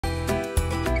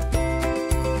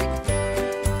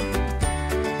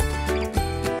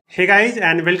Hey guys,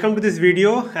 and welcome to this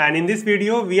video. And in this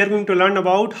video we are going to learn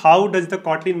about how does the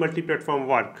Kotlin multiplatform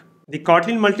work. The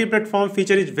Kotlin multiplatform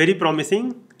feature is very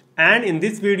promising, and in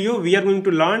this video we are going to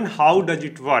learn how does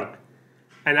it work.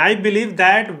 And I believe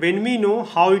that when we know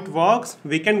how it works,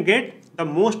 we can get the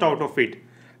most out of it.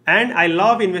 And I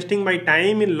love investing my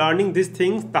time in learning these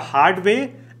things the hard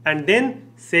way and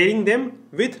then sharing them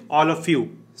with all of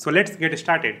you. So let's get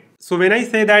started. So when I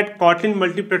say that Kotlin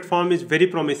multiplatform is very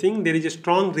promising, there is a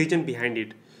strong reason behind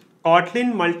it.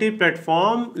 Kotlin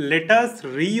multiplatform let us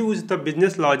reuse the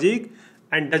business logic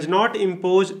and does not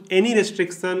impose any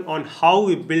restriction on how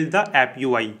we build the app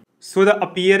UI. So the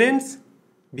appearance,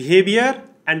 behavior,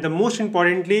 and the most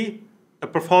importantly, the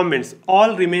performance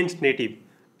all remains native.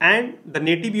 And the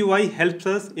native UI helps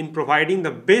us in providing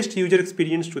the best user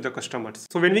experience to the customers.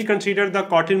 So when we consider the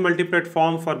Kotlin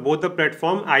multiplatform for both the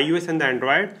platform, iOS and the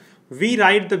Android, we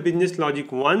write the business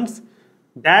logic once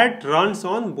that runs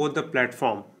on both the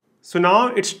platform. So now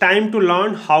it's time to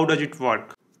learn how does it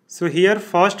work. So here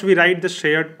first we write the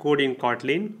shared code in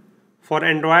Kotlin. For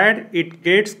Android, it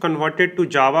gets converted to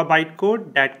Java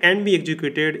bytecode that can be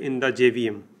executed in the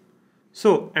llvm.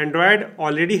 So Android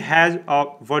already has a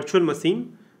virtual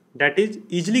machine that is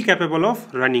easily capable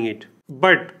of running it.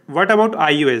 But what about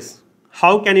iOS?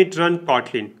 How can it run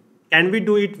Kotlin? Can we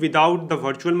do it without the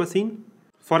virtual machine?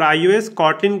 For iOS,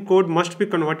 Kotlin code must be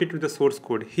converted to the source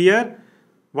code. Here,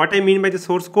 what I mean by the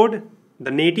source code?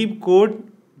 The native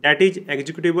code that is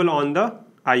executable on the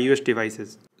iOS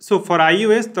devices. So for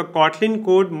iOS, the Kotlin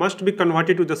code must be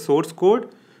converted to the source code,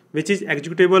 which is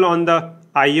executable on the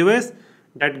iOS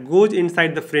that goes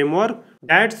inside the framework.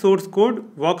 That source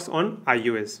code works on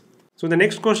iOS. So the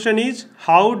next question is,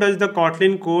 how does the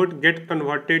Kotlin code get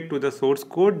converted to the source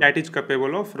code that is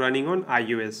capable of running on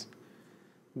iOS?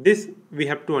 This we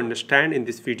have to understand in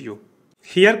this video.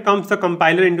 Here comes the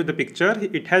compiler into the picture.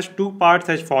 It has two parts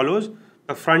as follows,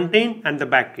 the front end and the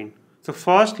back end. So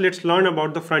first let's learn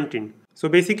about the front end. So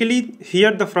basically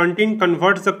here the front end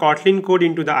converts the Kotlin code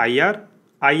into the IR.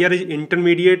 IR is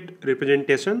intermediate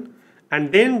representation.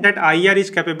 And then that IR is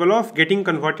capable of getting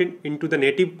converted into the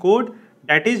native code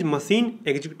that is machine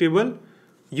executable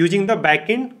using the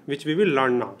backend, which we will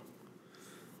learn now.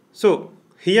 So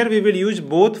here we will use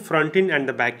both front end and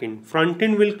the backend. Front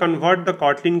end will convert the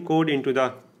Kotlin code into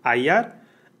the IR,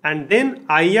 and then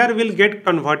IR will get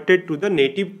converted to the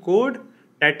native code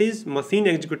that is machine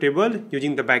executable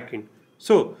using the backend.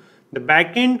 So the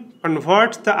backend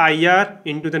converts the IR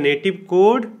into the native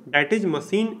code that is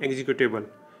machine executable.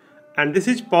 And this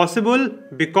is possible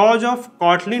because of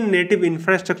Kotlin native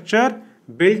infrastructure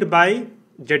built by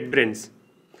JetBrains.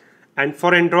 And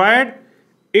for Android,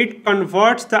 it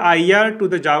converts the IR to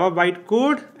the Java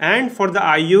bytecode, and for the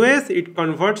iOS, it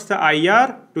converts the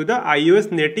IR to the iOS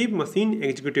native machine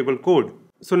executable code.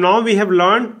 So now we have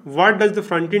learned what does the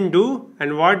front end do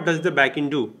and what does the back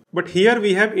end do. But here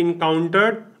we have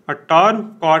encountered a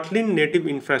term Kotlin native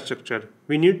infrastructure.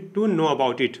 We need to know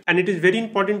about it. And it is very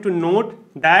important to note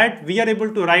that we are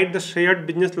able to write the shared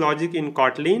business logic in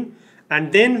Kotlin,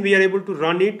 and then we are able to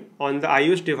run it on the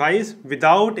iOS device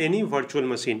without any virtual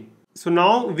machine. So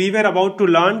now we were about to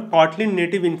learn Kotlin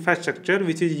native infrastructure,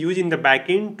 which is used in the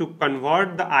backend to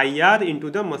convert the IR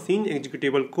into the machine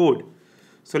executable code.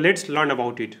 So let's learn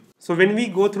about it. So when we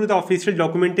go through the official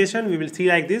documentation, we will see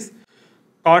like this.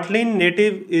 Kotlin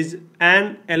native is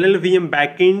an llvm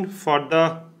backend for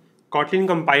the Kotlin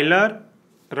compiler,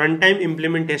 runtime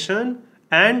implementation,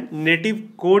 and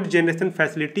native code generation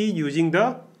facility using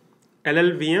the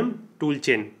llvm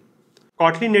toolchain.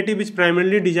 Kotlin native is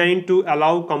primarily designed to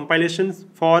allow compilations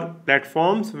for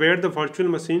platforms where the virtual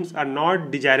machines are not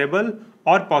desirable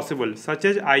or possible, such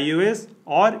as iOS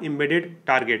or embedded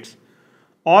targets,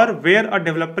 or where a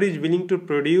developer is willing to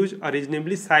produce a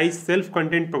reasonably sized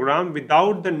self-contained program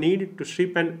without the need to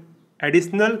ship an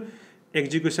additional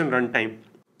execution runtime.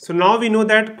 So now we know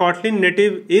that Kotlin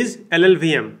native is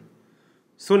llvm.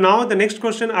 So now the next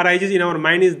question arises in our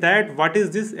mind is that what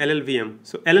is this llvm?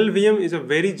 So llvm is a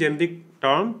very generic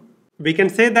term. We can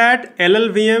say that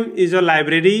llvm is a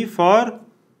library for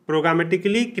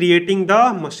programmatically creating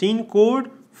the machine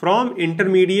code from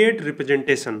intermediate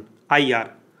representation,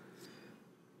 IR.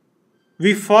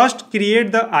 We first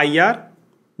create the IR,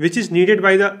 which is needed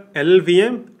by the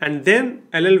llvm, and then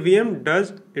llvm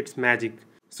does its magic.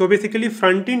 So basically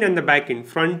front end and the back end.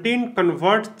 Front end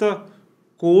converts the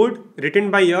code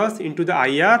written by us into the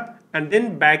IR, and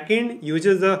then back end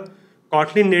uses the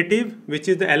Kotlin native, which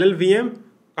is the llvm,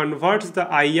 converts the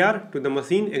IR to the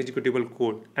machine executable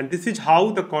code. And this is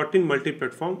how the Kotlin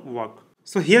multiplatform works.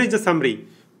 So here is the summary.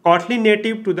 Kotlin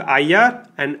native to the IR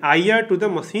and IR to the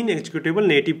machine executable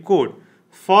native code.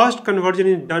 first conversion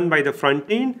is done by the front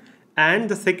end and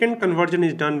the second conversion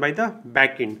is done by the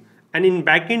back end. And in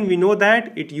back end, we know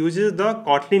that it uses the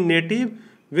Kotlin Native,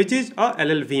 which is a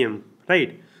llvm,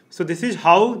 right? So this is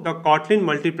how the Kotlin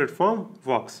multi-platform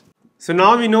works. So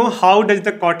now we know how does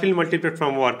the Kotlin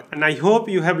multi-platform work, and I hope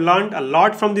you have learned a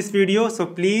lot from this video. So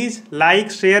please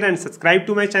like, share and subscribe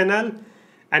to my channel,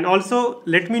 and also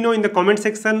let me know in the comment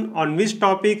section on which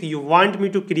topic you want me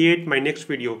to create my next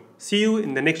video. See you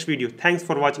in the next video. Thanks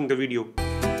for watching the video.